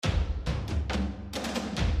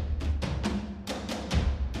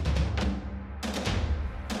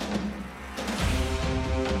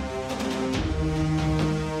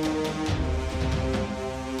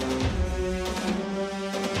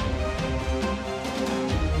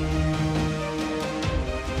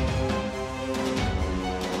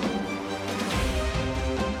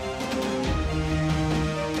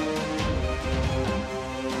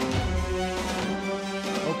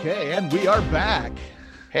And we are back.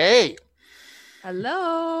 Hey.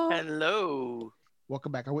 Hello. Hello.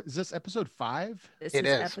 Welcome back. Is this episode 5? This It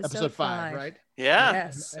is is. Episode 5, right? Yeah.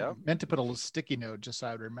 Yes. I meant to put a little sticky note just so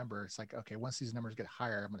I would remember. It's like, okay, once these numbers get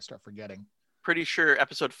higher, I'm going to start forgetting. Pretty sure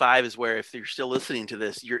episode 5 is where if you're still listening to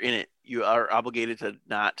this, you're in it. You are obligated to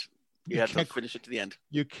not. You have to finish it to the end.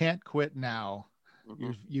 You can't quit now.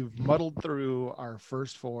 Mhm. You've muddled through our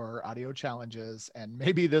first 4 audio challenges, and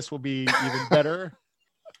maybe this will be even better.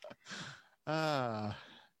 For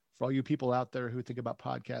all you people out there who think about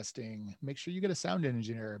podcasting, make sure you get a sound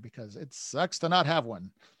engineer because it sucks to not have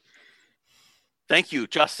one. Thank you,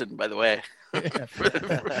 Justin, by the way.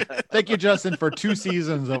 Thank you, Justin, for 2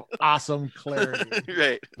 seasons of awesome clarity.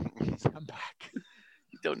 Right. I'm back.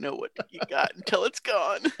 You don't know what you got until it's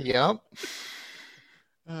gone. Yep.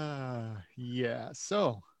 Yeah.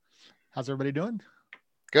 So, how's everybody doing?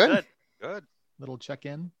 Good. Good. Little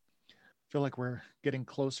check-in. Feel like we're getting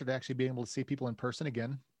closer to actually being able to see people in person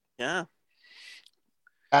again. Yeah.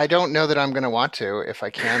 I don't know that I'm going to want to if I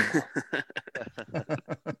can.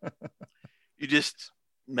 You just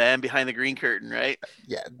man behind the green curtain, right?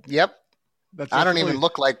 Yeah. Yep. That's I don't really- even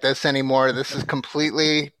look like this anymore. This is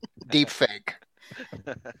completely deep fake.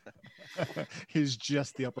 He's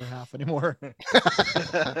just the upper half anymore.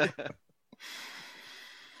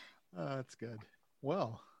 That's good.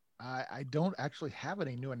 Well, I don't actually have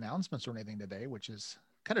any new announcements or anything today, which is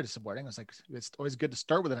kind of disappointing. It's like it's always good to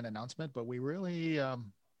start with an announcement, but we really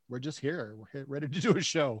we're just here. We're ready to do a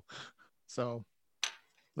show. So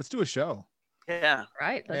let's do a show. Yeah.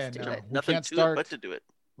 Right. Let's And, do it. we Nothing can't to start- it but to do it.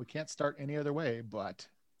 We can't start any other way, but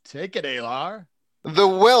take it, Alar. The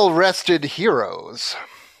well-rested heroes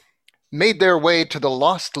made their way to the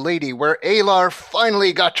Lost Lady where Alar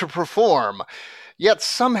finally got to perform, yet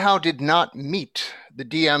somehow did not meet the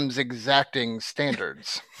DM's exacting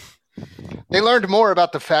standards. They learned more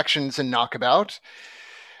about the factions in Knockabout,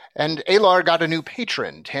 and Alar got a new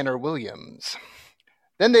patron, Tanner Williams.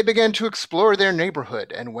 Then they began to explore their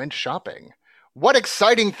neighborhood and went shopping. What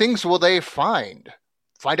exciting things will they find?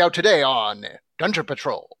 Find out today on Dungeon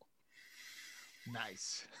Patrol.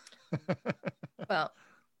 Nice. Well,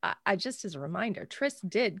 I just as a reminder, Triss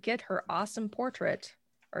did get her awesome portrait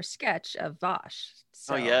or sketch of Vosh.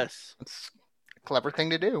 So Oh, yes. It's a clever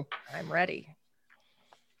thing to do. I'm ready.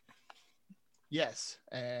 Yes,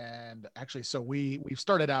 and actually, so we've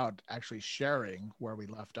started out actually sharing where we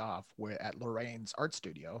left off at Lorraine's art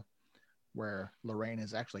studio, where Lorraine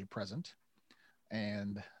is actually present,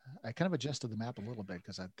 and I kind of adjusted the map a little bit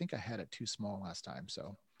because I think I had it too small last time.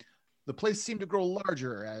 So the place seemed to grow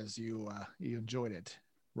larger as you enjoyed it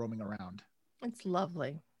roaming around. It's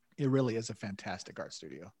lovely. It really is a fantastic art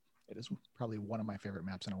studio. It is probably one of my favorite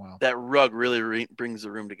maps in a while. That rug really brings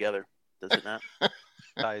the room together, does it not?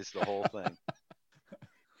 Ties the whole thing.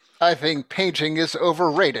 I think painting is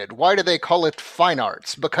overrated. Why do they call it fine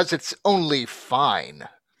arts? Because it's only fine.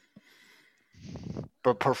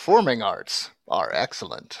 But performing arts are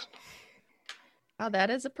excellent. Oh, that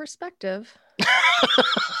is a perspective.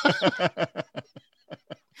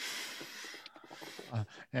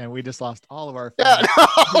 And we just lost all of our Yeah.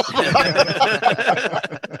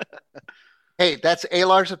 fans. Hey, that's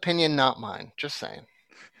Alar's opinion, not mine. Just saying.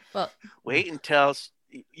 Well, Wait until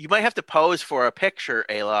you might have to pose for a picture,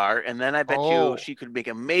 Alar, and then I bet Oh. you she could make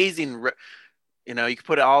amazing. You could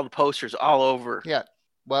put all the posters all over. Yeah.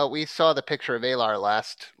 Well, we saw the picture of Alar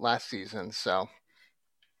last season, so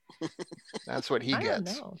that's what he I don't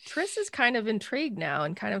gets. know. Triss is kind of intrigued now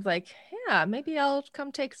and kind of like, yeah, maybe I'll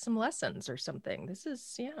come take some lessons or something. This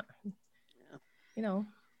is,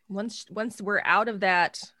 once we're out of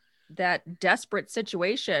that desperate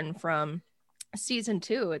situation from season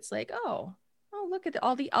 2, it's like, oh, look at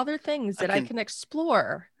all the other things that I can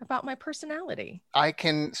explore about my personality. I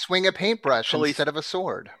can swing a paintbrush Totally. instead of a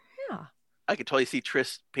sword. Yeah. I could totally see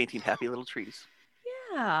Triss painting happy little trees.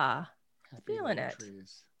 Yeah. Happy Feeling little it.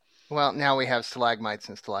 trees. Well, now we have stalagmites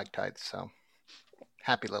and stalactites, so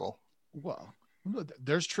happy little. Well,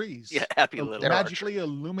 there's trees. Yeah, happy little. There are magically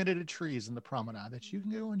illuminated trees in the promenade that you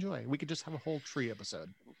can go enjoy. We could just have a whole tree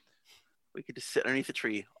episode. We could just sit underneath the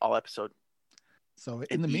tree all episode. So in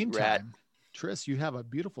And the eat meantime, Triss, you have a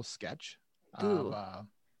beautiful sketch. Ooh.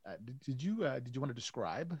 Did you want to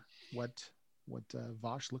describe what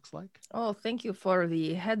Vosh looks like? Oh, thank you for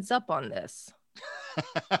the heads up on this.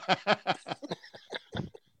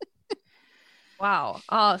 Wow.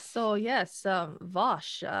 So yes,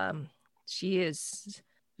 Vosh, she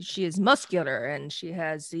is muscular and she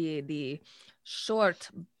has the short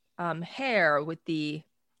hair with the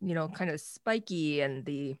kind of spiky and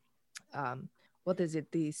the what is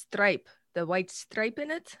it, the white stripe in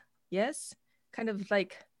it. Yes, kind of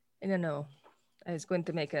like No. I was going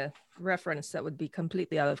to make a reference that would be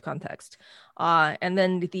completely out of context. And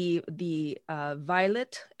then the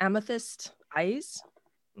violet amethyst eyes.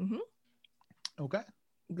 Mm-hmm. Okay.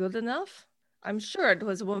 Good enough. I'm sure it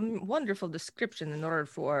was a wonderful description in order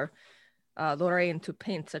for Lorraine to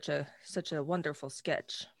paint such a wonderful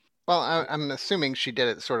sketch. Well, I'm assuming she did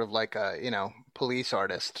it sort of like a, police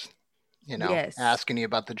artist, Yes. asking you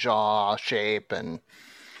about the jaw shape and.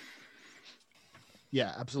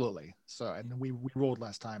 Yeah, absolutely. So, and we rolled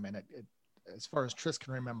last time, and it as far as Triss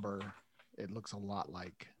can remember, it looks a lot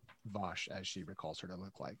like Vosh as she recalls her to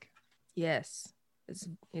look like. Yes,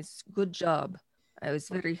 it's good job. I was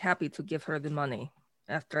very happy to give her the money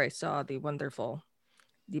after I saw the wonderful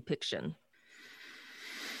depiction.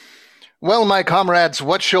 Well, my comrades,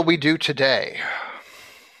 what shall we do today?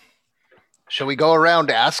 Shall we go around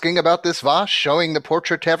asking about this Vosh, showing the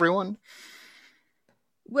portrait to everyone?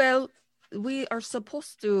 Well, we are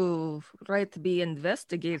supposed to, be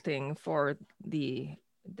investigating for the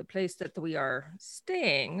place that we are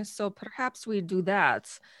staying. So perhaps we do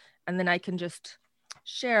that, and then I can just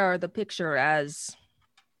share the picture as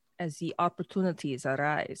the opportunities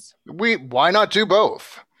arise. Why not do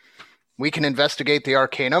both? We can investigate the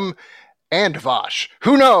Arcanum and Vosh.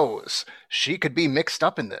 Who knows? She could be mixed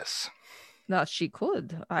up in this. No, she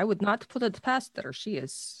could. I would not put it past her. She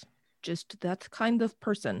is just that kind of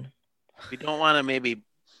person. We don't want to maybe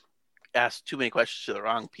ask too many questions to the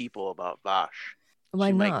wrong people about Vosh. Why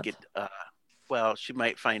she not? Might get, she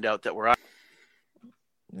might find out that we're on.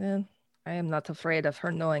 Yeah, I am not afraid of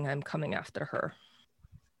her knowing I'm coming after her.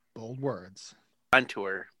 Bold words. Onto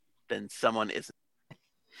her, then someone isn't.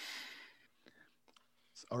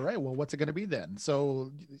 All right. Well, what's it going to be then?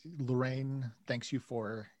 So, Lorraine, thanks you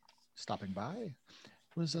for stopping by.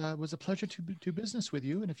 It was a pleasure to do business with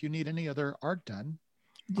you. And if you need any other art done,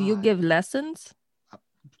 do you give lessons?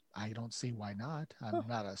 I don't see why not. I'm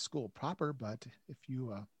not a school proper, but if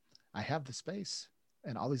you, I have the space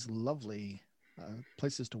and all these lovely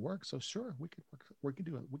places to work. So sure, we could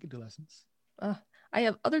do lessons. I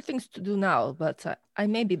have other things to do now, but I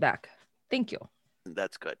may be back. Thank you.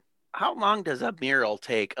 That's good. How long does a mural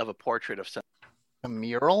take of a portrait of somebody? A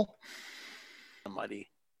mural?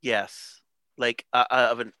 Somebody. Yes. Like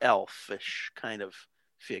of an elfish kind of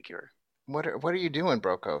figure. What are you doing,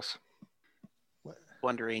 Brokos?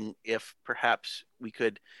 Wondering if perhaps we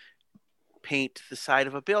could paint the side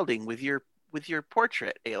of a building with your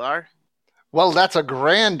portrait, Alar. Well, that's a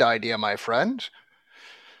grand idea, my friend.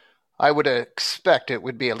 I would expect it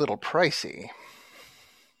would be a little pricey.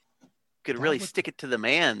 Could really stick it to the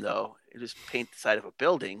man, though. Just paint the side of a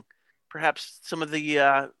building. Perhaps some of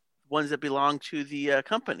the ones that belong to the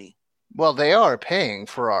company. Well, they are paying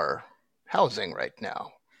for our housing right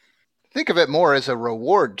now. Think of it more as a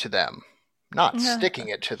reward to them, not sticking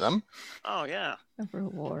it to them. Oh, yeah. A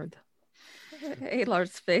reward.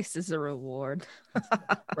 Alar's face is a reward.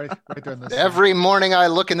 right there in the Every morning I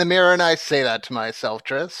look in the mirror and I say that to myself,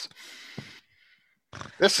 Triss.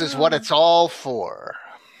 This is what it's all for.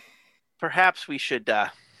 Perhaps we should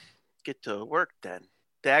get to work then.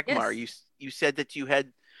 Dagmar, yes. you said that you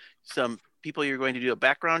had some people you're going to do a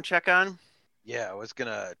background check on? Yeah, I was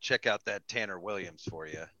going to check out that Tanner Williams for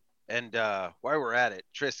you. And while we're at it,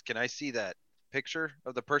 Triss, can I see that picture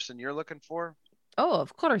of the person you're looking for? Oh,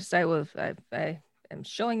 of course. I will. I am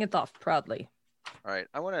showing it off proudly. All right.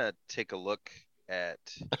 I want to take a look at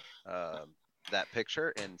that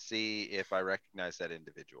picture and see if I recognize that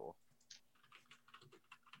individual.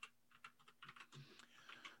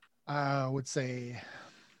 I would say,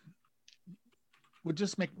 we'll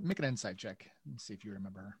just make an insight check and see if you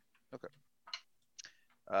remember her.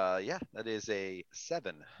 Okay. Yeah, that is a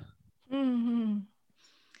 7. Mm-hmm.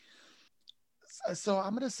 So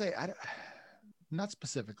I'm going to say, not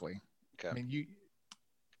specifically. Okay. I mean,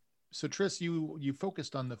 so Triss, you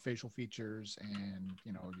focused on the facial features and,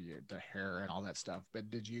 the hair and all that stuff, but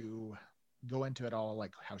did you go into it all,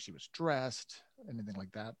 like how she was dressed, anything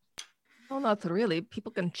like that? No, not really.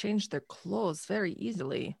 People can change their clothes very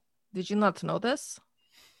easily. Did you not know this?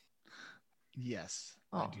 Yes,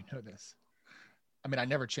 Oh. I do know this. I mean, I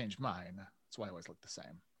never changed mine. That's why I always look the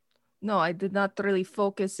same. No, I did not really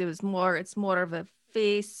focus. It's more of a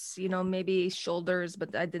face, maybe shoulders,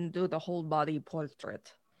 but I didn't do the whole body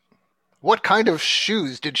portrait. What kind of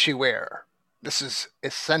shoes did she wear? This is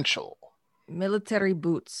essential. Military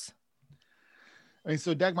boots. I mean,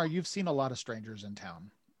 so Dagmar, you've seen a lot of strangers in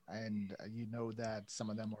town, and you know that some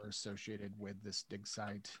of them are associated with this dig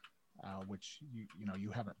site, which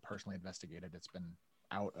you haven't personally investigated. It's been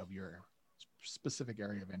out of your specific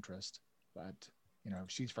area of interest, but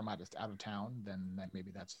if she's from out of town, then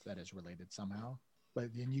maybe that is related somehow.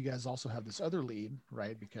 But then you guys also have this other lead,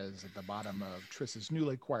 right? Because at the bottom of Triss's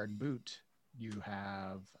newly acquired boot, you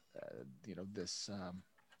have,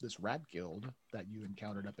 this rat guild that you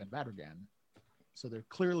encountered up in Vadragan. So there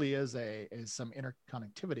clearly is some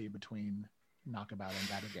interconnectivity between Knockabout and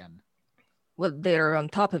Vadragan. Well, they're on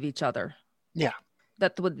top of each other. Yeah.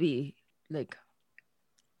 That would be like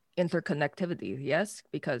interconnectivity, yes?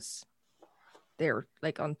 Because they're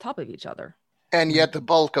like on top of each other. And yet the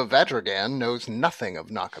bulk of Vadragan knows nothing of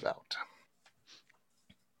Knockabout.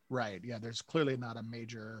 Right. Yeah, there's clearly not a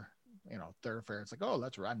major, thoroughfare. It's like, oh,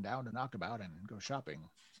 let's run down to Knockabout and go shopping.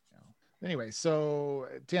 Anyway, so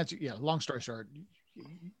to answer, long story short,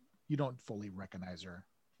 you don't fully recognize her,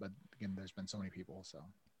 but again, there's been so many people.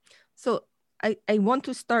 So I want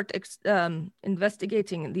to start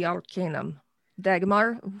investigating the Arcanum.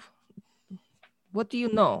 Dagmar, what do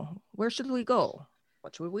you know? Where should we go?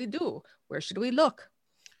 What should we do? Where should we look?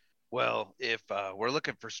 Well, if we're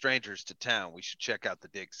looking for strangers to town, we should check out the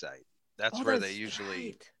dig site. That's where they usually.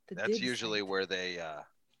 Right. That's usually where they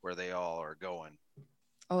all are going.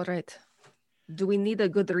 All right. Do we need a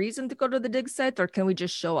good reason to go to the dig site, or can we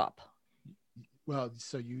just show up? Well,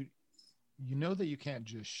 so you know that you can't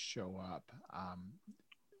just show up.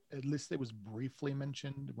 At least it was briefly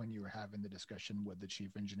mentioned when you were having the discussion with the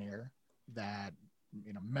chief engineer that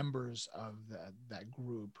members of that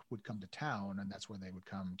group would come to town, and that's where they would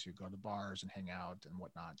come to go to bars and hang out and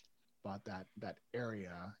whatnot. But that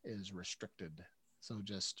area is restricted, so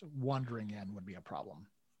just wandering in would be a problem.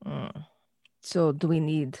 So do we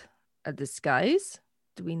need a disguise?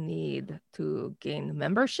 Do we need to gain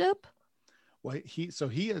membership? Well,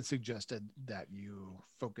 he had suggested that you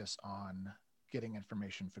focus on getting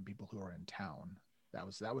information from people who are in town. That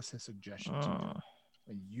was his suggestion to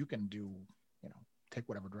you. You can do, take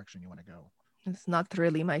whatever direction you want to go. It's not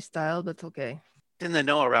really my style, but okay. In the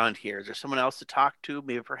know around here, is there someone else to talk to?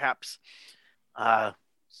 Maybe perhaps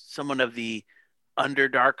someone of the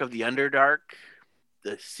Underdark of the Underdark,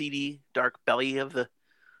 the seedy dark belly of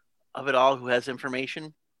it all, who has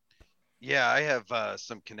information? Yeah, I have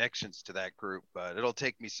some connections to that group, but it'll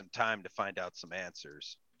take me some time to find out some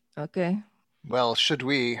answers. Okay. Well, should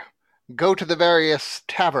we go to the various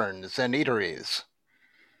taverns and eateries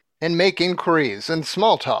and make inquiries and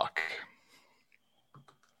small talk?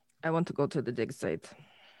 I want to go to the dig site,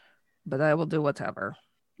 but I will do whatever.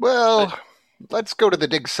 Well, let's go to the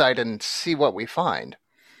dig site and see what we find.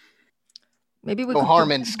 Maybe we no could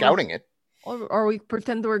harm in scouting it. Or we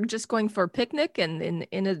pretend we're just going for a picnic and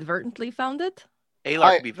inadvertently found it?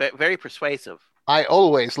 Alar could be very persuasive. I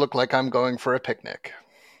always look like I'm going for a picnic.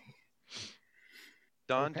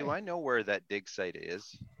 Don, do I know where that dig site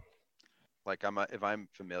is? Like, if I'm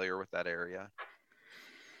familiar with that area?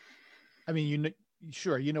 I mean,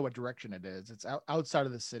 sure, you know what direction it is. It's outside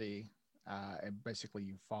of the city. And basically,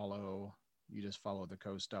 you just follow the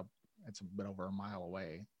coast up. It's a bit over a mile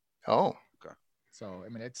away. Oh, okay. So, I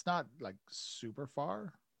mean, it's not like super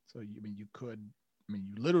far. So, you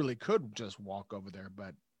literally could just walk over there,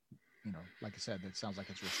 but like I said, it sounds like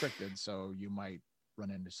it's restricted. So you might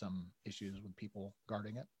run into some issues with people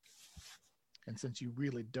guarding it. And since you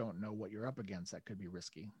really don't know what you're up against, that could be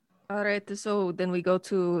risky. All right. So then we go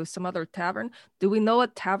to some other tavern. Do we know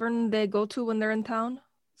what tavern they go to when they're in town?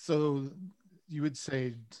 So you would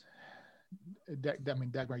say,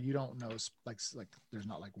 Dagmar, you don't know, like there's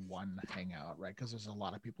not like one hangout, right? Because there's a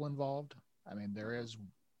lot of people involved. I mean, there is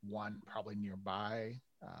one probably nearby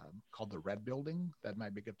called the Red Building. That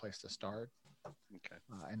might be a good place to start. Okay.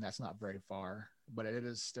 And that's not very far, but it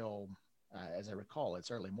is still, as I recall,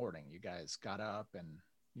 it's early morning. You guys got up and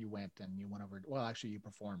you went over. Well, actually, you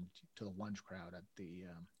performed to the lunch crowd at the.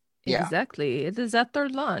 Yeah. Exactly. It is at their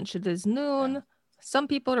lunch. It is noon. Yeah. Some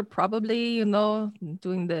people are probably,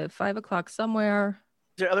 doing the 5 o'clock somewhere.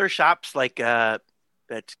 Is there other shops like that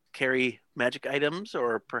carry magic items,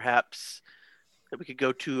 or perhaps that we could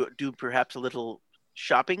go to do perhaps a little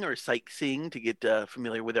shopping or sightseeing to get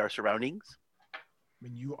familiar with our surroundings? I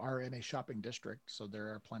mean, you are in a shopping district, so there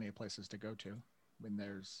are plenty of places to go to. I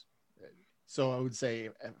mean, so I would say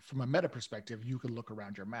from a meta perspective, you could look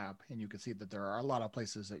around your map and you could see that there are a lot of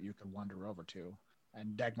places that you could wander over to.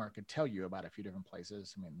 And Dagmar could tell you about a few different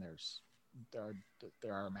places. I mean,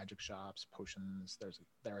 there are magic shops, potions.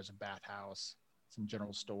 There is a bathhouse, some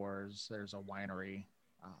general stores. There's a winery.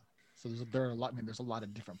 So there are a lot. I mean, there's a lot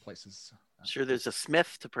of different places. Sure, there's a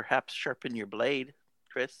smith to perhaps sharpen your blade,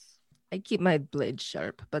 Chris. I keep my blade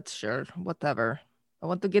sharp, but sure, whatever. I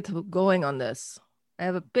want to get going on this. I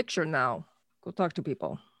have a picture now. Go talk to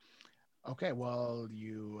people. Okay, well,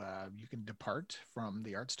 you can depart from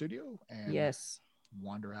the art studio and yes,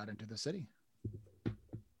 wander out into the city.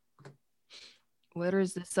 Where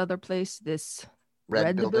is this other place? This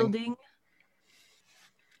Red building? building?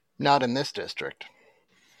 Not in this district.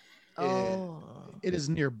 Oh. It is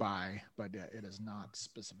nearby, but it is not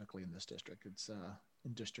specifically in this district. It's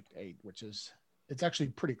in District 8, which is it's actually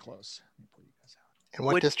pretty close. Let me pull you guys out. And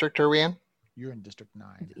what district are we in? You're in District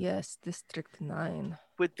 9. Yes, District 9.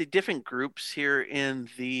 Would the different groups here in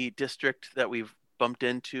the district that we've bumped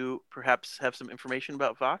into perhaps have some information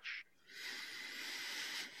about Vosh?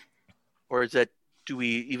 Or do we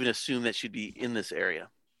even assume that she'd be in this area?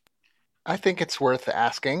 I think it's worth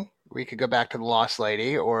asking. We could go back to the Lost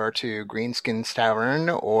Lady or to Greenskin's Tavern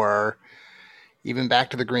or even back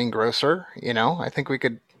to the Green Grocer. You know, I think we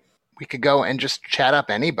could go and just chat up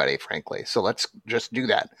anybody, frankly. So let's just do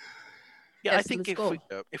that. Yeah, Yes, I think let's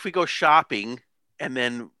if we go shopping and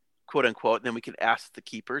then quote unquote, then we could ask the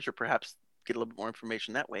keepers or perhaps get a little bit more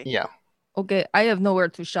information that way. Yeah. Okay, I have nowhere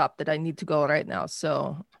to shop that I need to go right now,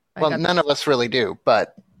 so Well, none of us really do,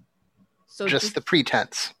 but so just the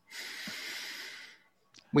pretense.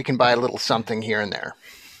 We can buy a little something here and there.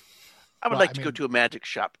 I would Well, like I to go mean- to a magic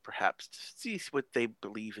shop perhaps to see what they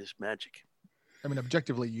believe is magic. I mean,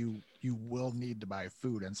 objectively, you will need to buy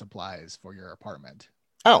food and supplies for your apartment.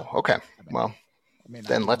 Oh, okay. I mean, Well, I mean, then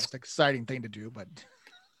that's the let's- most exciting thing to do, but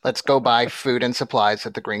let's go buy food and supplies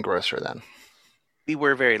at the Green Grocer then. We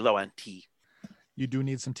were very low on tea. you do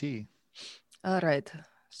need some tea. All right.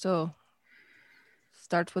 So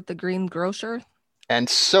start with the Green Grocer. And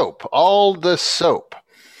soap. All the soap.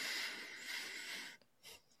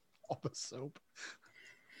 All the soap.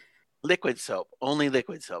 Liquid soap. Only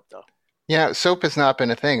liquid soap though. Yeah, soap has not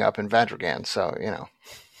been a thing up in Vadrigan, so, you know.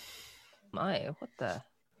 My, what the?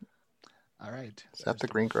 All right. Is that the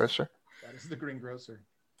Green Grocer? That is the Green Grocer.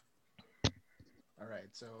 All right.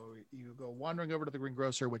 So you go wandering over to the Green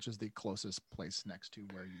Grocer, which is the closest place next to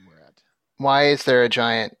where you were at. Why is there a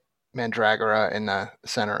giant mandragora in the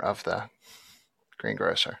center of the Green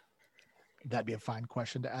Grocer? That'd be a fine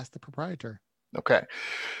question to ask the proprietor. Okay.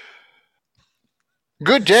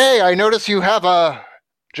 Good day. I notice you have a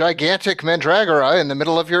gigantic mandragora in the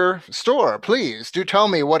middle of your store. Please do tell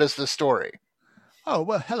me, what is the story? Oh,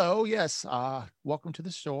 well, hello. Yes. Welcome to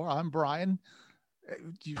the store. I'm Brian.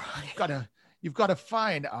 You've got to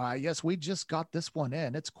find. Yes, we just got this one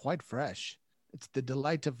in. It's quite fresh. It's the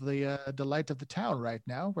delight of the town right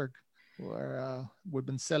now. We've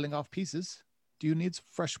been selling off pieces. Do you need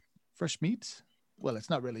fresh meat? Well, it's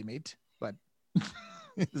not really meat, but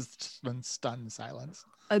it's just been stunned silence.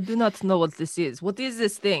 I do not know what this is. What is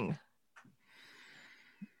this thing?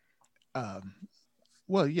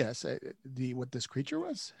 Well, yes. What this creature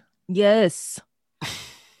was. Yes.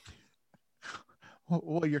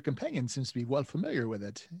 Well, your companion seems to be well familiar with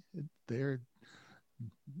it. They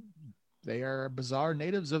are bizarre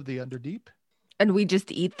natives of the Underdeep. And we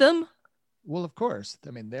just eat them? Well, of course.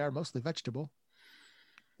 I mean, they are mostly vegetable.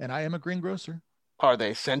 And I am a Green Grocer. Are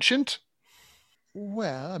they sentient?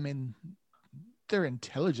 Well, I mean, they're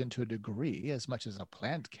intelligent to a degree, as much as a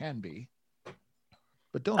plant can be.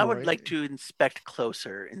 But don't I worry. would like to inspect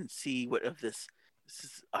closer and see what of this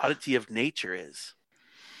oddity of nature is.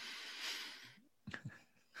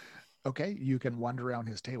 Okay, you can wander around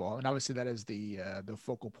his table, and obviously that is the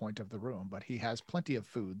focal point of the room. But he has plenty of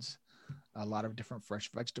foods, a lot of different fresh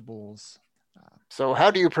vegetables. So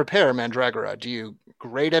how do you prepare mandragora? Do you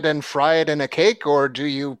grate it and fry it in a cake, or do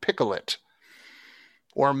you pickle it?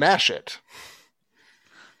 Or mash it?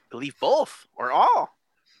 Believe both or all.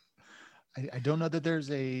 I don't know that there's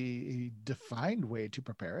a defined way to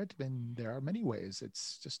prepare it. I mean, there are many ways.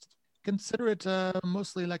 It's just consider it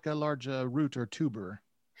mostly like a large root or tuber.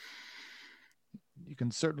 You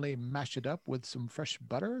can certainly mash it up with some fresh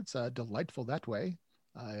butter. It's delightful that way.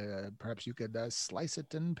 Perhaps you could slice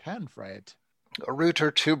it and pan fry it. A root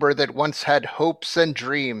or tuber that once had hopes and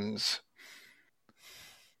dreams.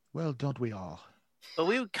 Well, don't we all? But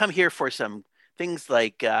we would come here for some things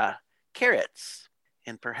like carrots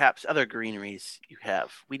and perhaps other greeneries you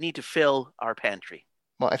have. We need to fill our pantry.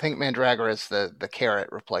 Well, I think mandragora is the carrot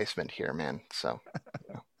replacement here, man. So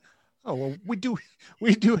Oh, well, we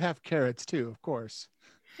do have carrots too, of course.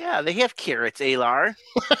 Yeah, they have carrots, Alar.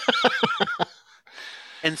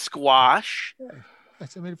 And squash.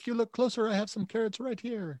 I mean, if you look closer, I have some carrots right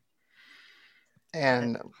here.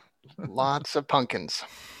 and lots of pumpkins.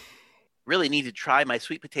 Really need to try my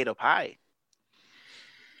sweet potato pie.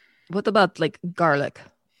 What about like garlic?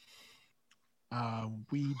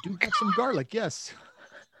 We do have some garlic, yes.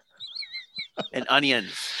 And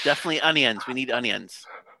onions. Definitely onions. We need onions.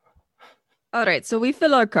 All right, so we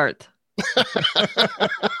fill our cart.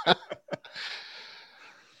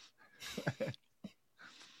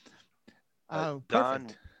 Oh, Don,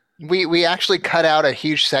 perfect. We actually cut out a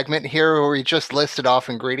huge segment here where we just listed off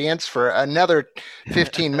ingredients for another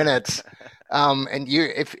 15 minutes. And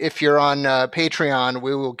if you're on Patreon,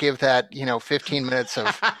 we will give that 15 minutes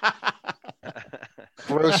of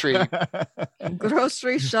grocery.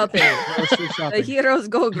 Grocery shopping. Grocery The shopping. heroes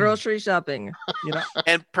go grocery shopping. You know,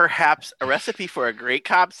 And perhaps a recipe for a great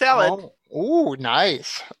Cobb salad. Oh,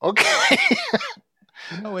 nice. Okay.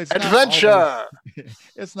 it's Adventure. Not always,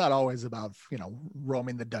 it's not always about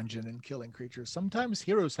roaming the dungeon and killing creatures. Sometimes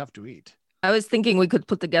heroes have to eat. I was thinking we could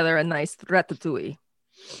put together a nice ratatouille.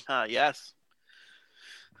 Yes.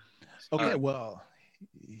 Okay, well,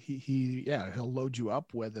 he'll load you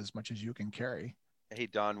up with as much as you can carry. Hey,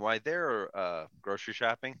 Don, while they're grocery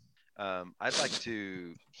shopping, I'd like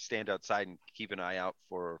to stand outside and keep an eye out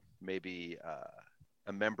for maybe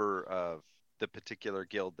a member of the particular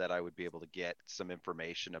guild that I would be able to get some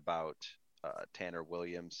information about Tanner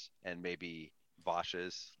Williams and maybe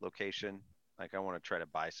Vosh's location. Like, I want to try to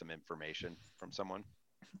buy some information from someone.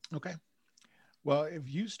 Okay. Well, if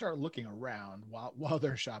you start looking around while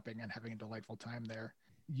they're shopping and having a delightful time there,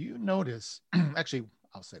 you notice, actually,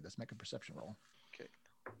 I'll say this, make a perception roll. Okay.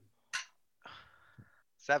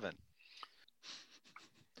 7.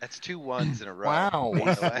 That's 2 1s in a row. Wow.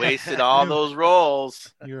 Wasted all those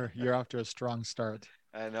rolls. You're off to a strong start.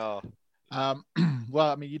 I know.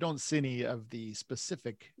 Well, I mean, you don't see any of the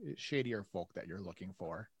specific shadier folk that you're looking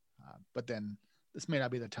for, but then this may not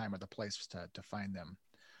be the time or the place to find them.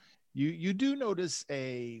 You do notice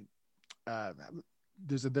there's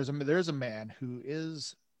a man who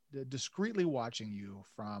is discreetly watching you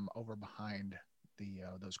from over behind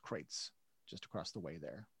those crates just across the way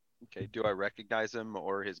there. Okay. Do I recognize him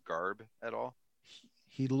or his garb at all?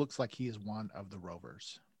 He looks like he is one of the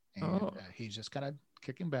rovers, and he's just kind of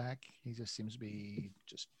kicking back. He just seems to be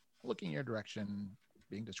just looking your direction,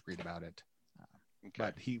 being discreet about it. Okay.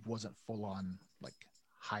 But he wasn't full on like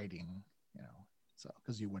hiding, so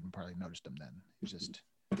because you wouldn't probably noticed him then. He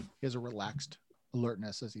has a relaxed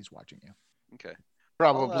alertness as he's watching you. Okay.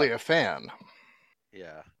 Probably a fan.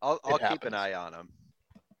 Yeah. I'll keep happens. an eye on him.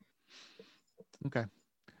 Okay.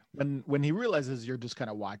 When he realizes you're just kind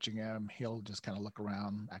of watching him, he'll just kind of look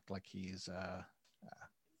around, act like he's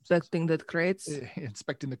Inspecting the crates.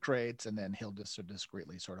 inspecting the crates, and then he'll just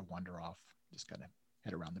discreetly sort of wander off, just kind of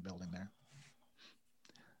head around the building there.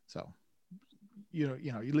 So,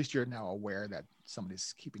 at least you're now aware that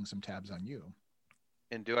somebody's keeping some tabs on you.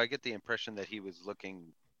 And do I get the impression that he was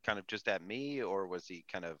looking kind of just at me, or was he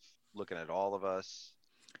kind of looking at all of us?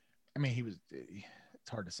 I mean, it's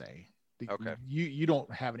hard to say. Okay. You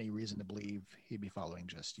don't have any reason to believe he'd be following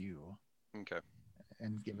just you. Okay.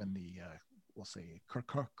 And given the, we'll say,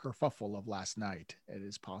 kerfuffle of last night, it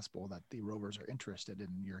is possible that the rovers are interested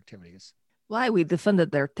in your activities. Why? We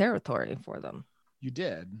defended their territory for them. You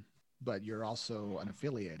did, but you're also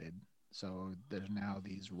unaffiliated. So there's now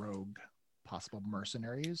these rogue possible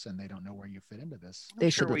mercenaries, and they don't know where you fit into this.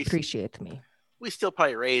 They sure should we- appreciate me. We still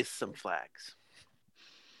probably raise some flags.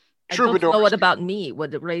 I don't know Troubadours. what about me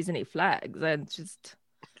would raise any flags. I just,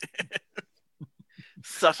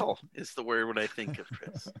 Subtle is the word when I think of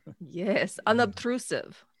Chris. yes,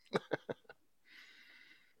 unobtrusive.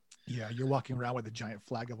 Yeah, you're walking around with a giant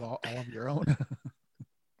flag of all of your own.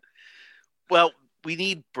 Well, we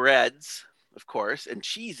need breads, of course, and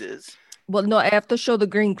cheeses. Well, no, I have to show the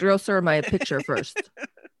greengrocer my picture first.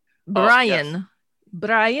 Brian.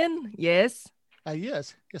 Brian, yes.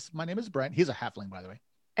 Yes, my name is Brian. He's a halfling, by the way.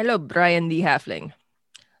 Hello, Brian the Halfling.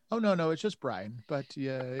 Oh, no, it's just Brian. But,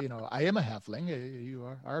 I am a halfling. You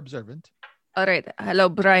are observant. All right. Hello,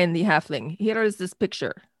 Brian the Halfling. Here is this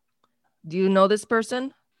picture. Do you know this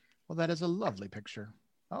person? Well, that is a lovely picture.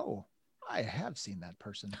 Oh, I have seen that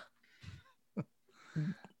person.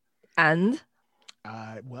 And?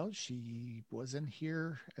 Well, she was in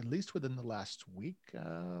here at least within the last week.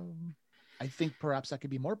 I think perhaps I could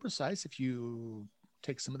be more precise if you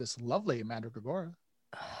take some of this lovely mandragora.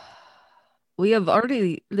 We have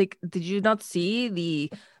already, did you not see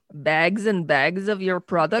the bags and bags of your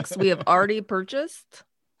products we have already purchased?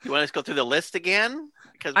 You want us to go through the list again?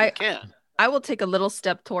 Because we can. I will take a little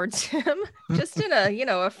step towards him, just in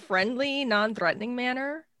a friendly, non-threatening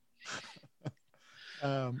manner.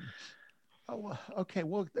 Okay.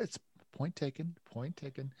 Well, it's point taken.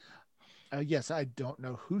 Yes, I don't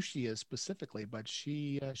know who she is specifically, but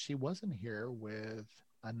she was in here with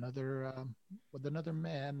another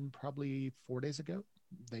man probably 4 days ago.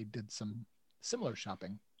 They did some similar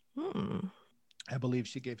shopping. I believe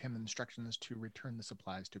she gave him instructions to return the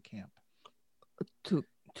supplies to camp. To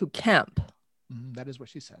camp. That is what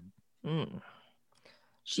she said.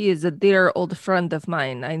 She is a dear old friend of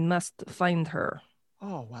mine. I must find her.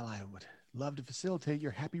 Oh, well, I would love to facilitate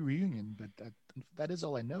your happy reunion, but that is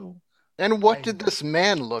all I know. And what did this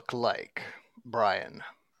man look like, Brian?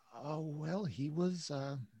 Oh, well, he was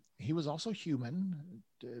also human,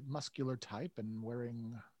 muscular type, and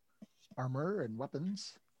wearing armor and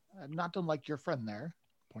weapons. Not unlike your friend there,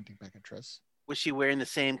 pointing back at Triss. Was she wearing the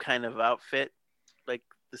same kind of outfit? Like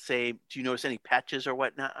the same? Do you notice any patches or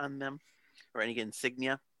whatnot on them, or any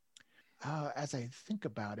insignia? As I think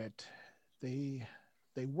about it, they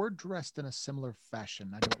were dressed in a similar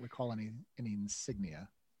fashion. I don't recall any insignia,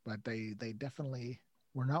 but they definitely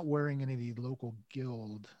were not wearing any of the local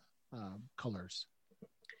guild colors.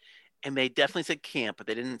 And they definitely said camp, but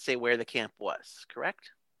they didn't say where the camp was,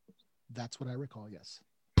 correct? That's what I recall, yes.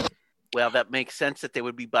 Well, that makes sense that they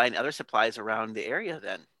would be buying other supplies around the area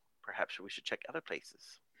then. Perhaps we should check other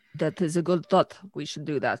places. That is a good thought. We should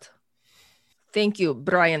do that. Thank you,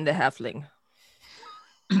 Brian the Halfling.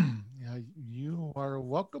 Yeah, you are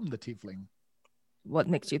welcome, the tiefling. What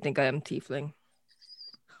makes you think I am tiefling?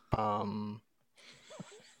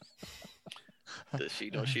 Does she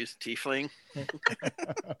know she's a tiefling?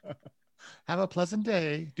 Have a pleasant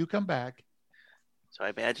day. Do come back. So I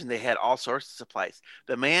imagine they had all sorts of supplies.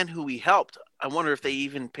 The man who we helped, I wonder if they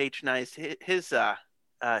even patronized his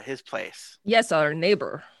place. Yes, our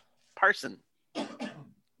neighbor. Parson.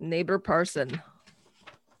 Neighbor Parson.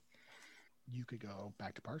 You could go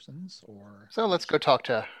back to Parsons, or So let's go talk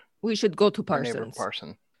to We should go to our neighbor Parsons.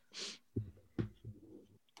 Parson.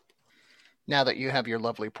 Now that you have your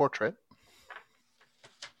lovely portrait.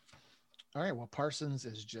 all right. Well, Parsons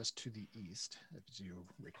is just to the east, as you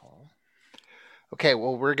recall. Okay,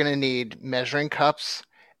 well, we're going to need measuring cups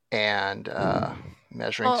and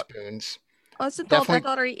measuring Oh, spoons. Isn't all Definitely-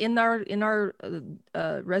 that already in our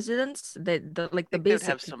residence? The I the think they would basic.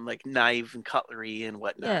 have some like knife and cutlery and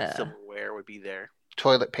whatnot. Yeah. Silverware would be there.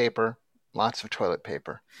 Toilet paper, lots of toilet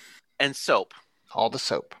paper, And soap. all the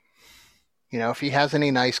soap. You know, if he has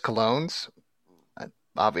any nice colognes,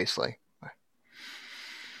 obviously.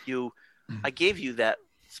 I gave you that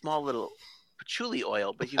small little patchouli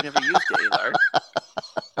oil, but you've never used it, Alar.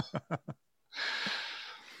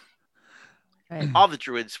 Right. All the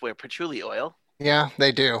druids wear patchouli oil. Yeah,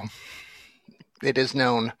 they do. It is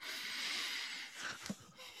known.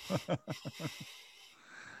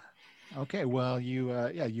 Okay. Well,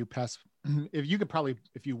 you pass. If you could probably,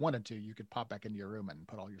 if you wanted to, you could pop back into your room and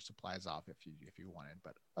put all your supplies off if you wanted.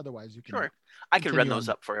 But otherwise, you can. Sure. I can run Continue those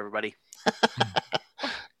on. up for everybody. Good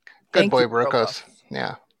Thank boy, you, Brokos.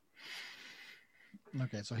 Yeah.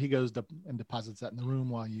 Okay, so he goes and deposits that in the room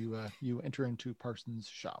while you enter into Parsons'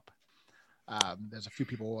 shop. There's a few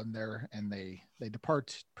people in there, and they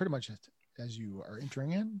depart pretty much as you are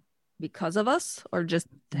entering in. Because of us, or just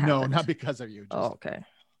No, happened? not because of you. Just, Oh, okay.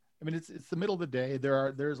 I mean, it's the middle of the day.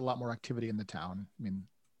 There's a lot more activity in the town. I mean,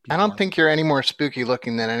 I don't think you're any more spooky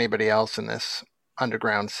looking than anybody else in this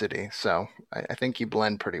underground city. So I think you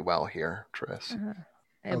blend pretty well here, Triss.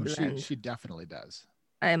 I blend. she definitely does.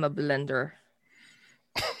 I am a blender.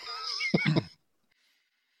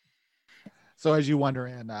 So as you wander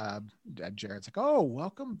in, Jared's like, "Oh,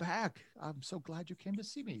 welcome back. I'm so glad you came to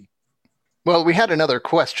see me." Well, we had another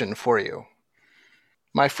question for you.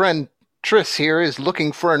 My friend Triss here is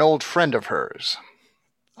looking for an old friend of hers.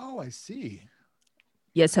 Oh, I see.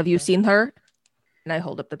 Yes, have you seen her? And I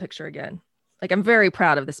hold up the picture again. Like, I'm very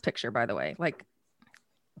proud of this picture, by the way. Like,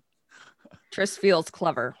 Triss feels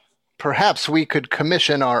clever. Perhaps we could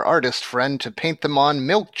commission our artist friend to paint them on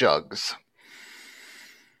milk jugs.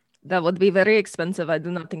 That would be very expensive. I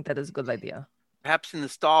do not think that is a good idea. Perhaps in the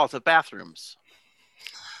stalls of bathrooms.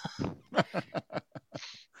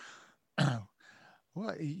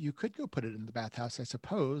 Well, you could go put it in the bathhouse, I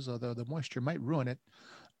suppose, although the moisture might ruin it.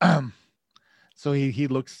 So he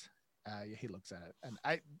looks at it, and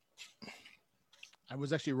I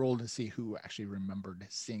was actually rolled to see who actually remembered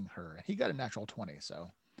seeing her. He got a natural 20,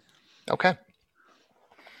 so Okay.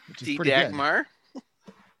 which is See, pretty good. Dagmar?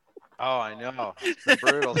 Oh, I know. It's been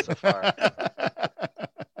brutal so far.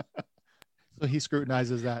 So he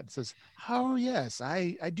scrutinizes that and says, "Oh yes,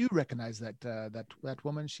 I do recognize that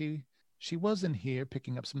woman. She was in here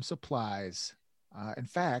picking up some supplies. In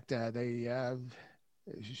fact,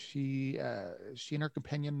 she and her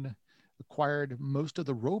companion acquired most of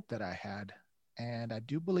the rope that I had, and I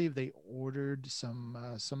do believe they ordered some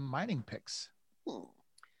mining picks."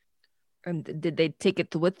 And did they take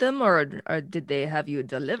it with them, or did they have you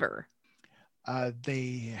deliver?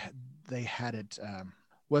 They had it.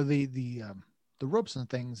 Well, the ropes and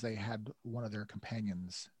things they had one of their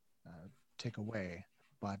companions take away,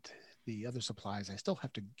 but the other supplies I still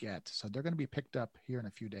have to get, so they're going to be picked up here in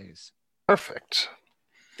a few days. Perfect.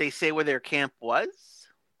 they say where their camp was?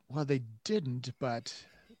 Well, they didn't, but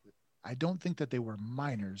I don't think that they were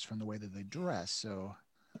miners from the way that they dress. So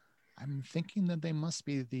I'm thinking that they must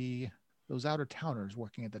be those outer towners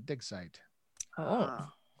working at the dig site. Oh,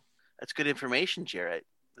 That's good information, Jarrett.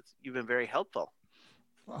 You've been very helpful.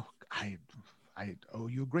 Well, I owe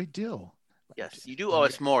you a great deal. Yes, you do owe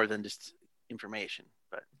us more than just information,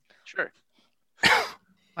 but sure.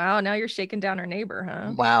 wow. Now you're shaking down our neighbor,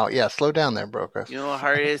 huh? Wow. Yeah. Slow down there, Brokus. You know how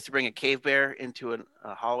hard it is to bring a cave bear into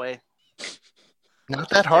a hallway? Not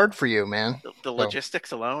that hard for you, man. The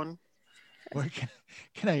logistics alone? Well,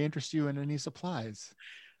 can I interest you in any supplies?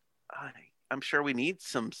 I'm sure we need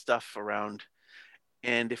some stuff around.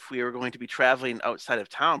 And if we were going to be traveling outside of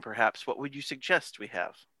town, perhaps, what would you suggest we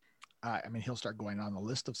have? I mean, he'll start going on the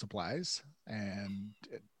list of supplies and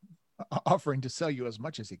offering to sell you as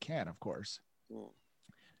much as he can, of course.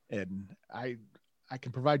 And I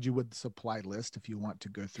can provide you with the supply list if you want to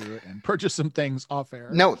go through it and purchase some things off air.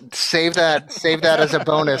 No, save that as a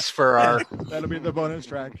bonus for our. That'll be the bonus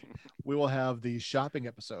track. We will have the shopping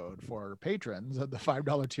episode for patrons at the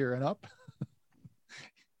 $5 tier and up.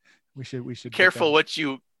 We should careful what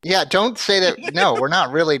you. Yeah, don't say that. No, we're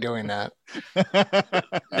not really doing that.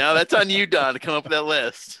 No, that's on you, Don, to come up with that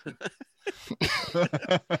list.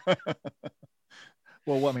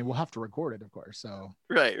 Well, I mean, we'll have to record it, of course. So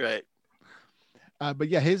right. But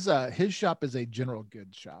yeah, his shop is a general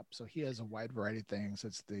goods shop, so he has a wide variety of things.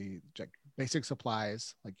 It's the basic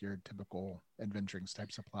supplies, like your typical adventuring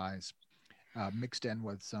type supplies, mixed in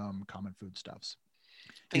with some common foodstuffs.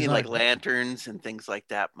 Thinking like lanterns and things like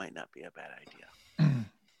that might not be a bad idea.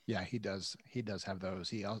 Yeah, he does have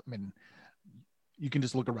those. I mean, you can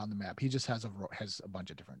just look around the map. He just has a bunch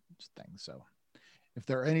of different things. So if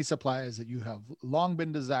there are any supplies that you have long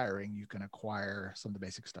been desiring, you can acquire some of the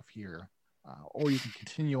basic stuff here. Or you can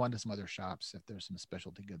continue on to some other shops if there's some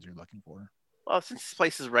specialty goods you're looking for. Well, since this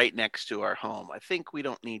place is right next to our home, I think we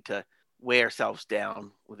don't need to weigh ourselves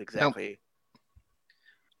down with exactly. Nope.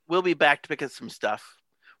 We'll be back to pick up some stuff.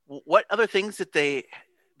 What other things that they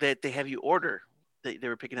have you order that they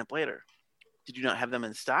were picking up later? Did you not have them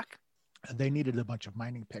in stock? They needed a bunch of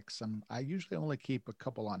mining picks, and I usually only keep a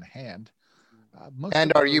couple on hand.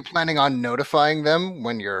 And are you planning on notifying them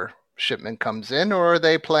when your shipment comes in, or are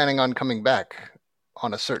they planning on coming back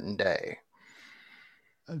on a certain day?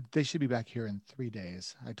 They should be back here in 3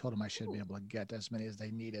 days. I told them I should be able to get as many as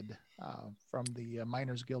they needed from the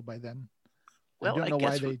Miners Guild by then. Well, I don't know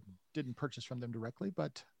why they didn't purchase from them directly,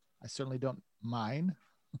 but I certainly don't mind.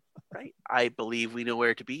 Right. I believe we know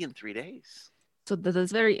where to be in 3 days. So that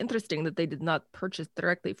is very interesting that they did not purchase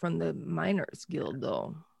directly from the Miners Guild,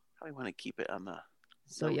 though. Probably want to keep it on the...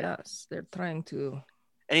 So yes, they're trying to...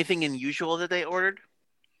 Anything unusual that they ordered?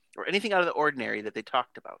 Or anything out of the ordinary that they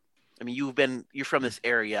talked about? I mean, you're from this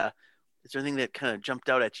area. Is there anything that kind of jumped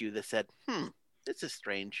out at you that said, this is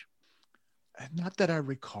strange? Not that I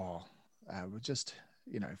recall. Just,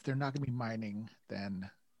 if they're not going to be mining, then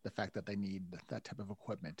the fact that they need that type of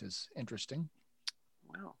equipment is interesting.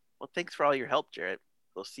 Wow. Well, thanks for all your help, Jarrett.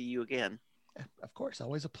 We'll see you again. Of course.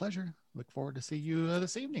 Always a pleasure. Look forward to see you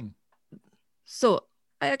this evening. So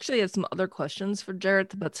I actually have some other questions for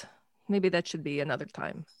Jarrett, but maybe that should be another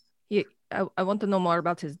time. I want to know more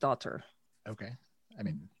about his daughter. Okay. I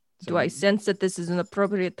mean, do I sense that this is an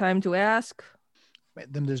appropriate time to ask?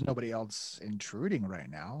 Then there's nobody else intruding right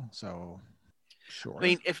now, so sure. I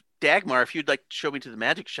mean, if you'd like to show me to the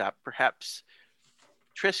magic shop, perhaps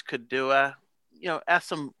Trish could do ask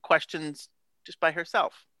some questions just by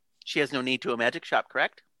herself. She has no need to a magic shop,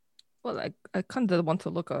 correct? Well, I kind of want to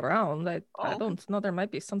look around. I don't know. There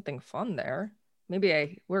might be something fun there. Maybe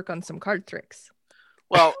I work on some card tricks.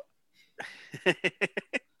 Well,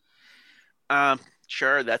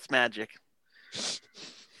 sure, that's magic.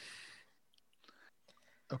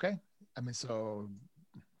 Okay. I mean, so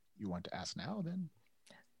you want to ask now then?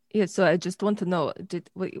 Yeah, so I just want to know,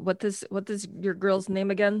 what is your girl's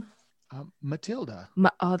name again? Matilda.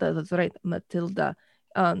 That's right, Matilda.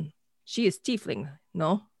 She is tiefling,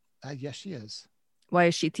 no? Yes, she is. Why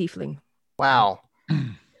is she tiefling? Wow.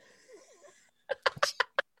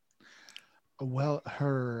 Well,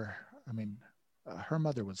 her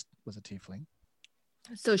mother was a tiefling.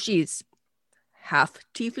 So she's half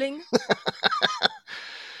tiefling?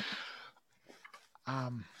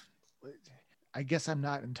 I guess I'm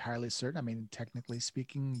not entirely certain. I mean, technically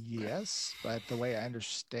speaking, yes, but the way I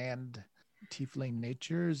understand tiefling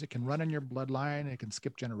natures, it can run in your bloodline, it can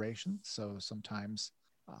skip generations. So sometimes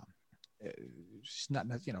it's not,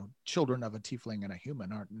 children of a tiefling and a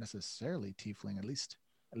human aren't necessarily tiefling, at least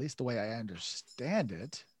the way I understand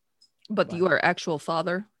it. But your actual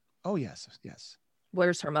father? Oh, yes.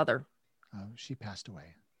 Where's her mother? She passed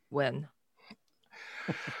away. When?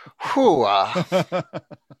 Whew,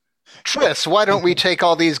 Tris, why don't we take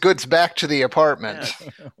all these goods back to the apartment? Yes.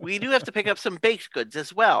 We do have to pick up some baked goods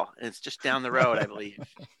as well. And it's just down the road, I believe.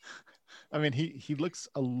 I mean, he looks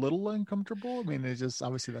a little uncomfortable. I mean, it's just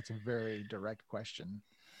obviously that's a very direct question.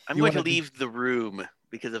 I'm You going to wanna do- leave the room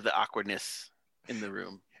because of the awkwardness in the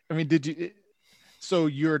room. I mean, did you? So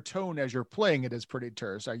your tone as you're playing it is pretty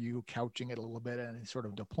terse. Are you couching it a little bit in any sort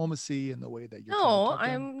of diplomacy in the way that you're? trying to No, talk to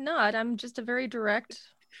him? I'm not. I'm just a very direct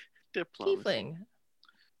Diplomacy. tiefling.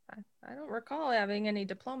 I don't recall having any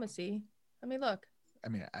diplomacy. Let me look. I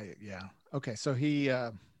mean, yeah. Okay, so he.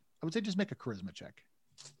 I would say just make a charisma check.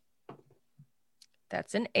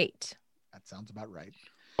 That's an 8. That sounds about right.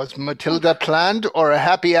 Was Matilda planned or a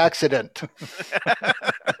happy accident?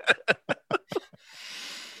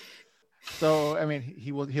 So I mean,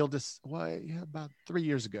 he'll just about 3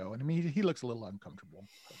 years ago, and I mean he looks a little uncomfortable.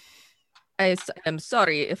 I am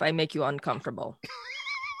sorry if I make you uncomfortable.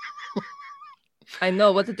 I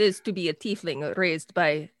know what it is to be a tiefling raised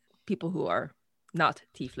by people who are not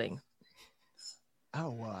tiefling.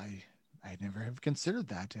 Oh, well, I never have considered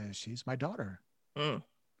that. She's my daughter. Mm,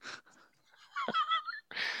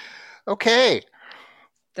 Okay.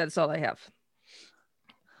 that's all I have.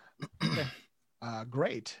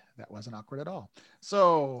 Great. That wasn't awkward at all.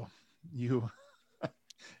 So you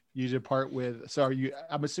depart with. So are you?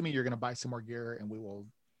 I'm assuming you're going to buy some more gear, and we will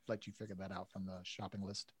let you figure that out from the shopping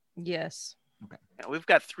list. Yes. Yeah, we've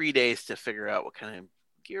got 3 days to figure out what kind of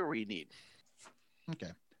gear we need.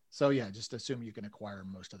 Okay. So yeah, just assume you can acquire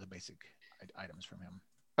most of the basic items from him.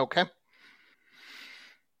 Okay.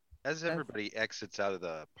 As everybody exits out of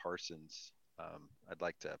the Parsons, I'd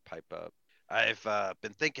like to pipe up. I've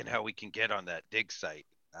been thinking how we can get on that dig site.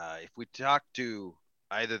 If we talk to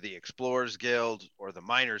either the Explorers Guild or the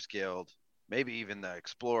Miners Guild, maybe even the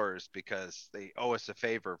Explorers, because they owe us a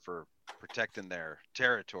favor for protecting their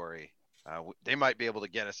territory, they might be able to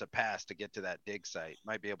get us a pass to get to that dig site.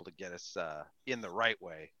 Might be able to get us in the right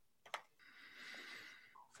way.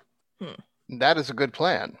 That is a good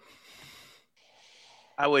plan.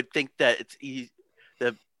 I would think that it's easy.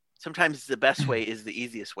 Sometimes the best way is the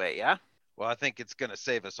easiest way. Yeah. Well, I think it's going to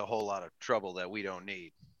save us a whole lot of trouble that we don't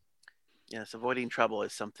need. Yes, avoiding trouble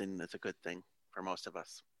is something that's a good thing for most of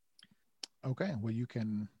us. Okay. Well, you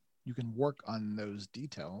can work on those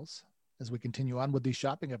details as we continue on with the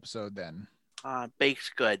shopping episode. Then.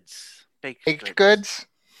 Baked goods. Baked goods?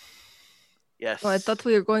 Yes. Well, I thought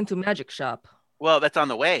we were going to magic shop. Well, that's on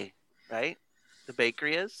the way, right? The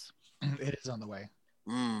bakery is. It is on the way.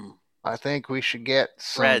 Mm. I think we should get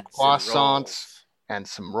some Breads and croissants and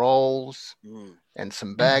some rolls rolls. Mm. and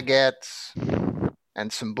some baguettes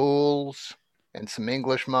and some boules and some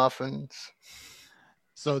English muffins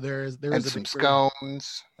So there is and a some bakery-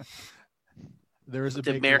 scones There is a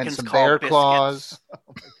The bakery- Americans and some call bear biscuits. claws. Oh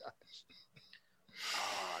my gosh.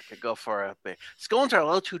 Oh, I could go for a bit. Scones are a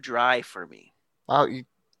little too dry for me. Oh,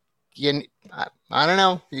 I don't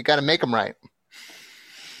know. You got to make them right.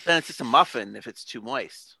 Then it's just a muffin if it's too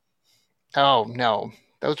moist. Oh, no.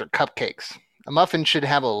 Those are cupcakes. A muffin should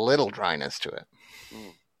have a little dryness to it.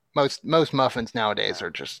 Mm. Most muffins nowadays are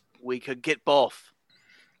just, We could get both.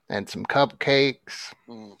 and some cupcakes.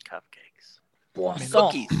 Cupcakes. Boisson.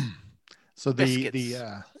 Cookies. So the Biscuits.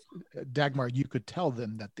 Dagmar, you could tell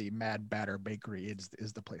them that the Mad Batter Bakery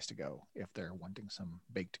is the place to go if they're wanting some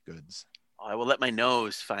baked goods. Oh, I will let my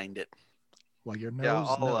nose find it. Well, your nose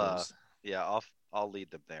Yeah, knows. I'll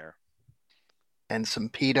lead them there. And some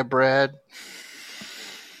pita bread.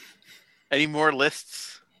 Any more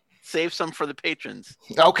lists? Save some for the patrons.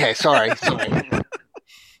 Okay, sorry.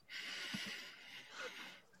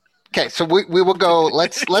 Okay, so we will go.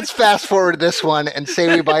 Let's fast forward this one and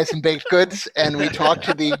say we buy some baked goods and we talk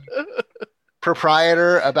to the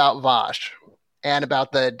proprietor about Vosh and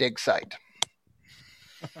about the dig site.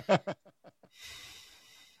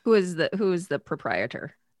 Who is the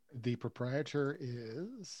proprietor? The proprietor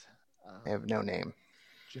is I have no name.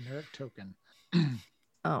 generic token.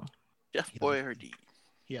 Oh, Jeff He doesn't- Boyardee.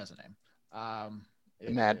 He has a name.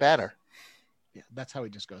 The Mad Batter. Yeah, that's how he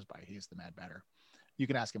just goes by. He's the Mad Batter. You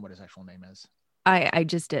can ask him what his actual name is. I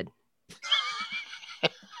just did.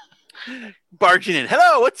 Barging in.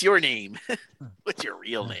 Hello, what's your name? What's your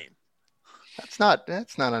real name? That's not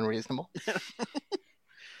unreasonable.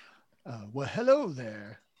 Well, hello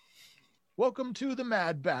there. Welcome to the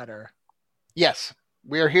Mad Batter. Yes,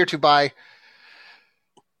 we are here to buy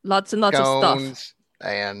Lots and lots of stuff. scones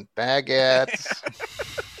and baguettes.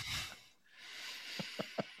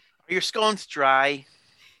 Are your scones dry?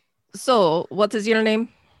 So, what is your name?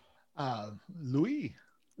 Louis.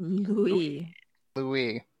 Louis.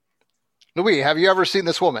 Louis. Louis, have you ever seen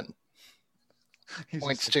this woman? He's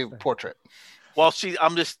Points just to there. portrait. Well,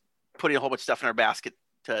 I'm just putting a whole bunch of stuff in our basket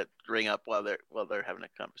to ring up while they're having a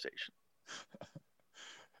conversation.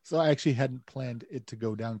 So I actually hadn't planned it to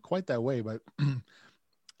go down quite that way, but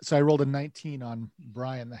so I rolled a 19 on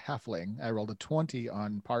Brian the Halfling. I rolled a 20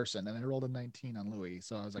 on Parson, and I rolled a 19 on Louis.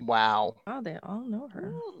 So I was like, Wow. Oh, they all know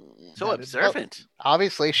her. So That is- observant.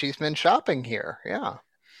 Obviously, she's been shopping here. Yeah.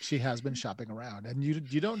 she has been shopping around, and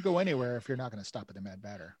you don't go anywhere if you're not going to stop at the Mad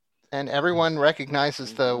Batter. And everyone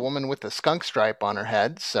recognizes the woman with the skunk stripe on her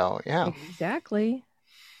head. So, yeah. Exactly.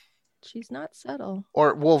 She's not subtle.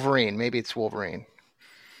 Or Wolverine. Maybe it's Wolverine.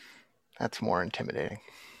 That's more intimidating.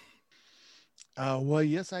 Well,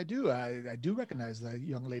 yes, I do. I do recognize the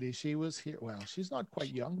young lady. She was here. Well, she's not quite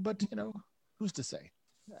young, but who's to say?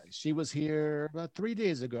 She was here about 3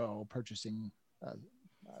 days ago, purchasing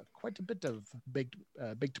quite a bit of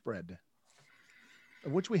baked bread,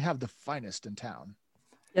 of which we have the finest in town.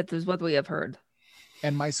 That is what we have heard.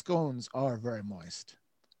 And my scones are very moist,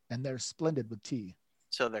 and they're splendid with tea.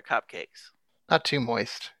 So they're cupcakes. Not too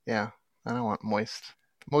moist. Yeah. I don't want moist.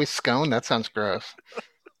 Moist scone? That sounds gross.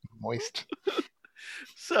 Moist.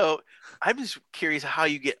 So I'm just curious how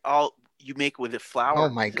you make with the flour. Oh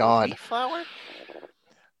my Is it God. wheat flour?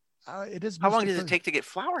 It is. How long mostly does it take to get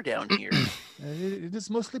flour down here? It is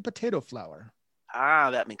mostly potato flour.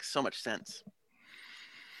 That makes so much sense.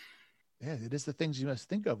 Yeah, it is the things you must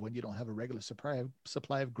think of when you don't have a regular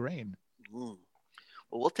supply of grain. Well,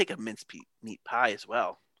 we'll take a mince meat pie as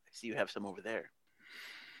well. I see you have some over there.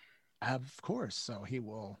 Of course. So he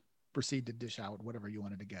will proceed to dish out whatever you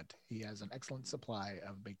wanted to get. He has an excellent supply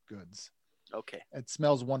of baked goods. Okay. It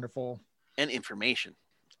smells wonderful. And information.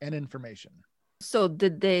 And information. So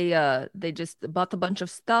did they just bought a bunch of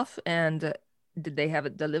stuff and did they have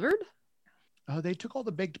it delivered? They took all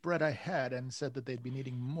the baked bread I had and said that they'd be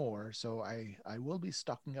needing more. So I will be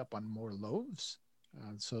stocking up on more loaves.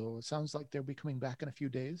 So it sounds like they'll be coming back in a few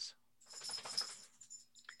days.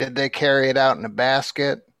 Did they carry it out in a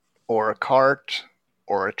basket or a cart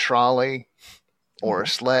or a trolley or a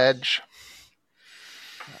sledge?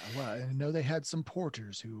 Well, I know they had some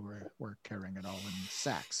porters who were carrying it all in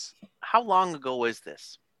sacks. How long ago was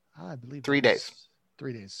this? I believe 3 it was days.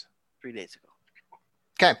 3 days. 3 days ago.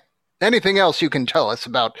 Okay. Anything else you can tell us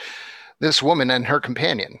about this woman and her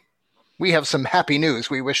companion? We have some happy news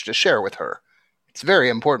we wish to share with her. It's very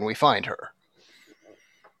important we find her.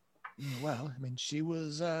 Well, I mean, she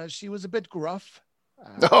was a bit gruff.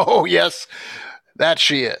 Oh, yes, that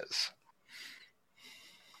she is.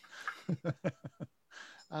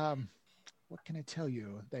 What can I tell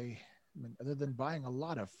you? Other than buying a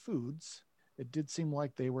lot of foods, it did seem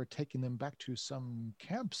like they were taking them back to some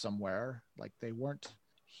camp somewhere, like they weren't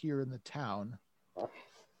here in the town. All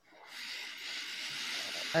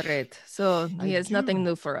right. So he has nothing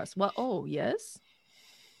new for us. Well, oh, yes.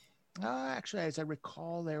 Actually, as I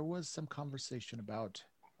recall, there was some conversation about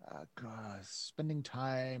spending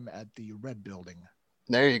time at the Red Building.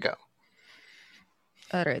 There you go.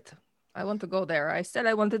 All right. I want to go there. I said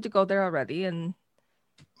I wanted to go there already, and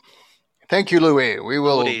Thank you, Louis. We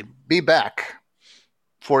will Louis. be back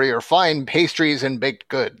for your fine pastries and baked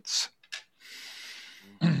goods.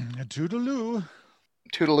 Toodaloo.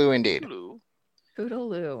 Toodaloo indeed. Toodaloo.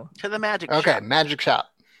 toodaloo. To the magic Okay, shop. magic shop.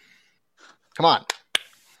 Come on.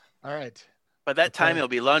 All right. By that time, Okay. it'll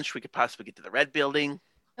be lunch. We could possibly get to the red building.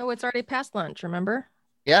 Oh, it's already past lunch, remember?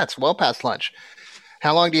 Yeah, it's well past lunch.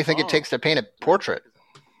 How long do you think it Oh. takes to paint a portrait?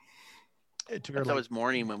 It took I her thought it like, was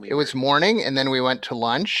morning when we It was morning, and then we went to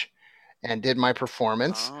lunch and did my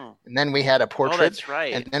performance. Oh, And then we had a oh portrait, that's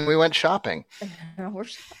right. and then we went shopping. We're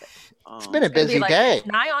It's Oh, been a gonna be busy like day.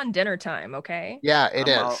 nigh on dinner time, okay? Yeah, it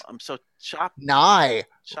is. I'm so Nigh.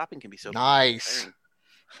 shopping can be so Nice. tiring.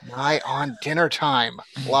 Nigh on dinner time.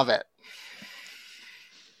 Love it.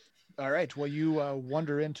 all right. Well, you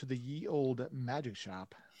wander into the ye old magic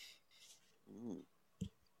shop. Mm.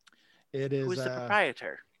 It is Who's the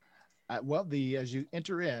proprietor? well, as you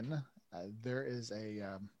enter in, there is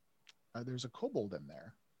there's a kobold in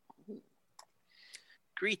there.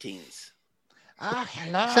 Greetings. Hello.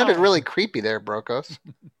 You sounded really creepy there, Brokos.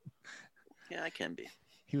 Yeah, I can be.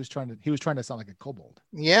 He was trying to sound like a kobold.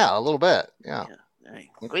 Yeah, a little bit. Yeah. All right.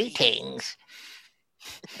 Greetings.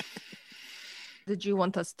 Did you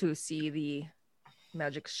want us to see the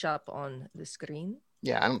magic shop on the screen?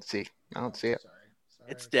 Yeah, I don't see it. Sorry.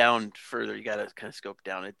 It's down further. You got to kind of scope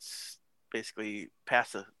down. It's basically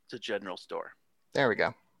past the general store. There we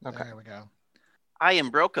go. Okay. There we go. I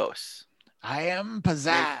am Brokos. I am Nice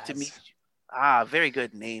pizzazz. to meet you. Very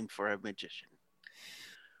good name for a magician.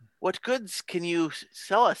 What goods can you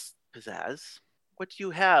sell us, Pizzazz? What do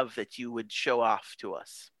you have that you would show off to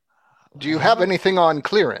us? Do you have anything on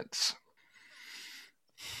clearance?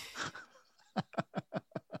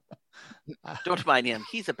 Don't mind him.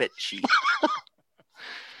 He's a bit cheap.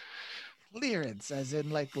 Clearance, as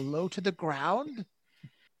in like low to the ground?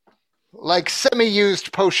 Like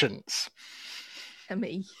semi-used potions.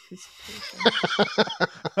 Well-loved.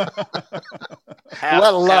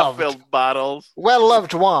 Half-filled bottles.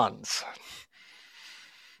 Well-loved wands.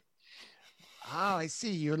 Oh, I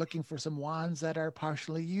see. You're looking for some wands that are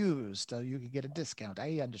partially used, so you can get a discount.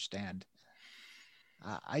 I understand.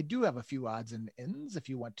 I do have a few odds and ends if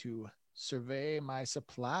you want to survey my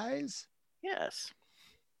supplies. Yes.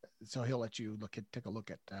 So he'll let you take a look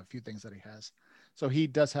at a few things that he has. So he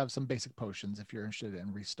does have some basic potions if you're interested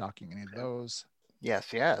in restocking any of those.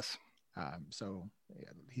 Yes, yes. So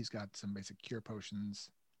yeah, he's got some basic cure potions.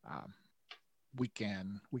 We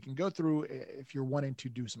can go through if you're wanting to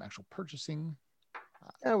do some actual purchasing.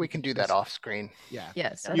 We can do that off screen. Yeah.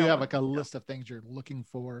 Yes. You have like a list of things you're looking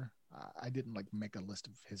for. I didn't like make a list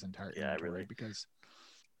of his entire inventory really. because,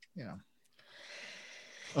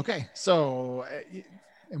 Okay, so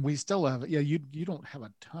and we still have you don't have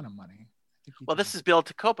a ton of money. Well, this is billed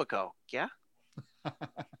to Copaco, yeah?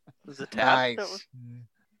 This is a tab. Nice.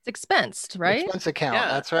 It's expensed, right? Expense account. Yeah.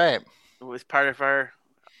 That's right. It was part of our,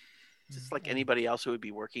 just like anybody else who would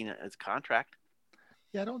be working as contract.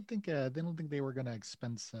 Yeah, I don't think they were going to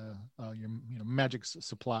expense your magic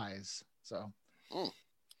supplies. So,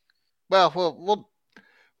 Well,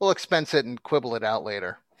 we'll expense it and quibble it out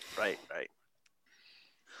later. Right.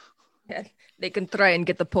 Yeah, they can try and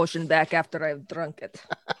get the potion back after I've drunk it.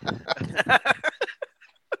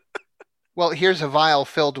 Well, here's a vial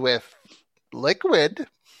filled with liquid.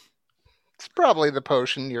 It's probably the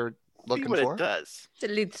potion you're looking See what for. it does. It's at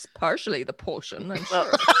least partially the potion, I'm Well,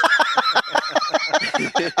 sure.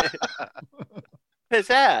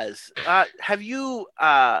 Pizzazz, have you,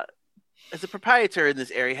 as a proprietor in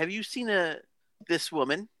this area, have you seen this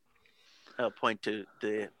woman? I'll point to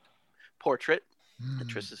the portrait that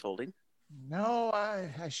Triss is holding. No,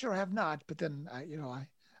 I sure have not. But then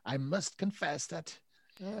I must confess that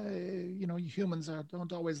humans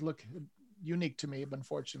don't always look unique to me,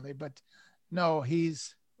 unfortunately. But no,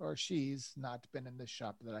 he's or she's not been in this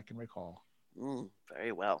shop that I can recall.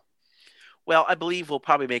 Very well. Well, I believe we'll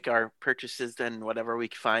probably make our purchases then, whatever we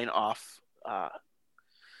can find off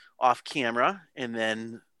camera, and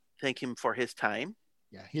then thank him for his time.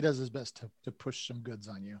 Yeah, he does his best to push some goods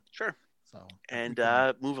on you. Sure. So and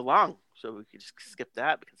move along, so we could just skip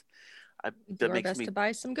that because Do our best to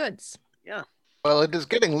buy some goods. Yeah. Well, it is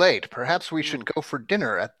getting late. Perhaps we should go for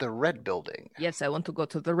dinner at the Red Building. Yes, I want to go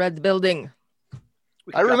to the Red Building.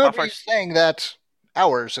 I remember you saying that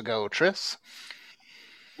hours ago, Triss.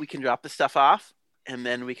 We can drop the stuff off, and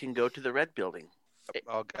then we can go to the Red Building.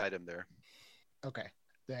 I'll guide him there. Okay.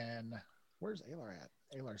 Then where's Alar at?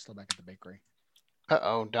 Alar's still back at the bakery.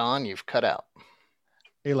 Uh-oh, Don, you've cut out.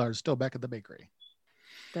 Alar's still back at the bakery.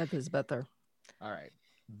 That is better. All right.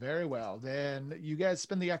 Very well. Then you guys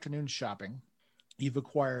spend the afternoon shopping. You've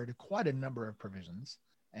acquired quite a number of provisions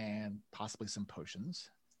and possibly some potions.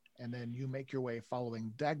 And then you make your way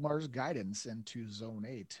following Dagmar's guidance into Zone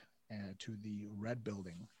 8 and to the Red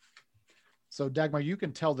Building. So Dagmar, you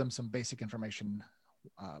can tell them some basic information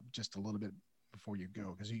just a little bit before you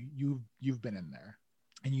go, because you've been in there.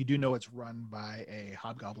 And you do know it's run by a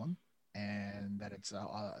hobgoblin, and that it's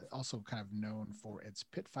also kind of known for its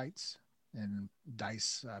pit fights and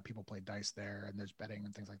dice. People play dice there, and there's betting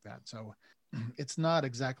and things like that. So it's not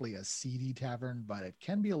exactly a seedy tavern, but it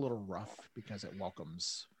can be a little rough because it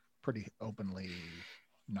welcomes pretty openly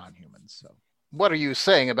non-humans. So what are you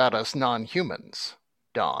saying about us non-humans,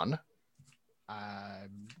 Don?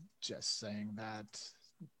 I'm just saying that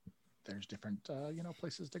there's different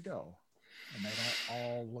places to go, and they don't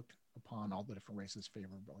all look upon all the different races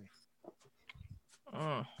favorably.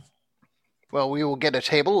 Well, we will get a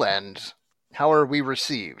table, and how are we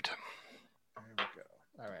received? There we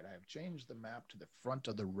go. All right, I have changed the map to the front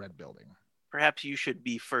of the Red Building. Perhaps you should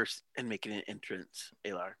be first in making an entrance,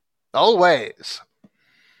 Alar. Always.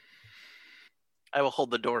 I will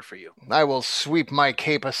hold the door for you. I will sweep my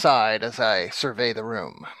cape aside as I survey the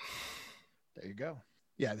room. There you go.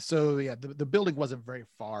 Yeah, so the building wasn't very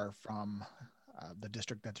far from the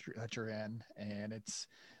district that you're in, and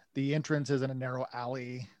the entrance is in a narrow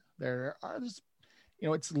alley.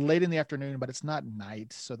 It's late in the afternoon, but it's not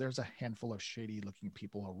night, so there's a handful of shady-looking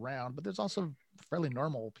people around, but there's also fairly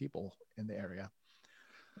normal people in the area.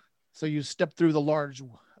 So you step through the large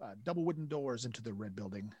double wooden doors into the Red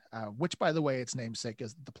Building, which, by the way, its namesake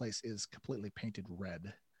is the place is completely painted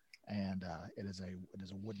red, and it is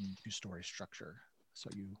a wooden two-story structure. So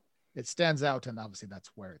it stands out, and obviously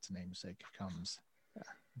that's where its namesake comes.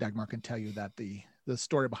 Dagmar can tell you that the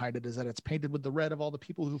story behind it is that it's painted with the red of all the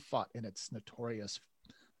people who fought in its notorious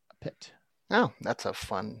pit. Oh, that's a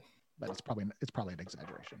fun. But it's probably an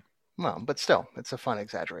exaggeration. Well, but still, it's a fun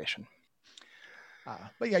exaggeration.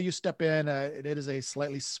 But yeah, you step in. It is a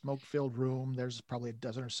slightly smoke-filled room. There's probably a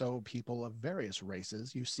dozen or so people of various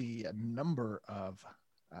races. You see a number of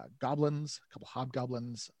goblins, a couple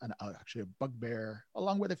hobgoblins, and actually a bugbear,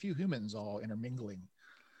 along with a few humans all intermingling.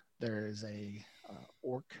 There is a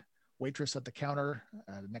orc waitress at the counter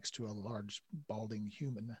next to a large balding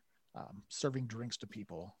human serving drinks to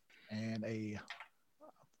people, and a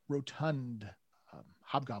rotund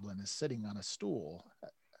hobgoblin is sitting on a stool,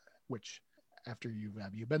 which, after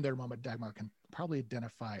you've been there a moment, Dagmar can probably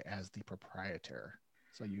identify as the proprietor.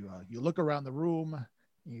 So you look around the room.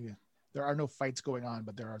 There are no fights going on,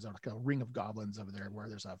 but there is like a ring of goblins over there where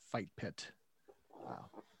there's a fight pit,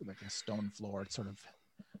 like a stone floor. It's sort of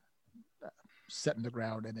set in the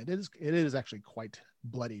ground, and it is actually quite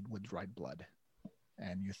bloodied with dried blood.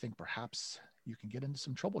 And you think perhaps you can get into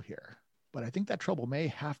some trouble here, but I think that trouble may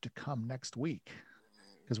have to come next week,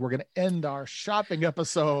 because we're going to end our shopping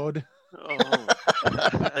episode. Oh,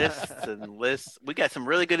 listen. We got some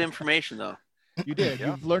really good information, though. You did.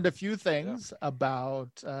 Yeah. You've learned a few things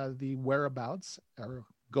about the whereabouts or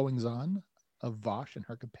goings-on of Vosh and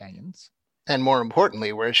her companions. And more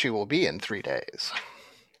importantly, where she will be in 3 days.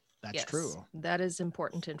 That's Yes, true. That is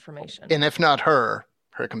important information. And if not her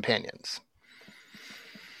companions.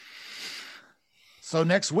 So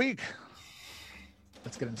next week,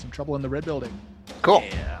 let's get in some trouble in the Red Building. Cool.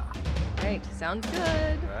 Yeah. Right. Sounds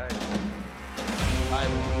good. Right. Bye.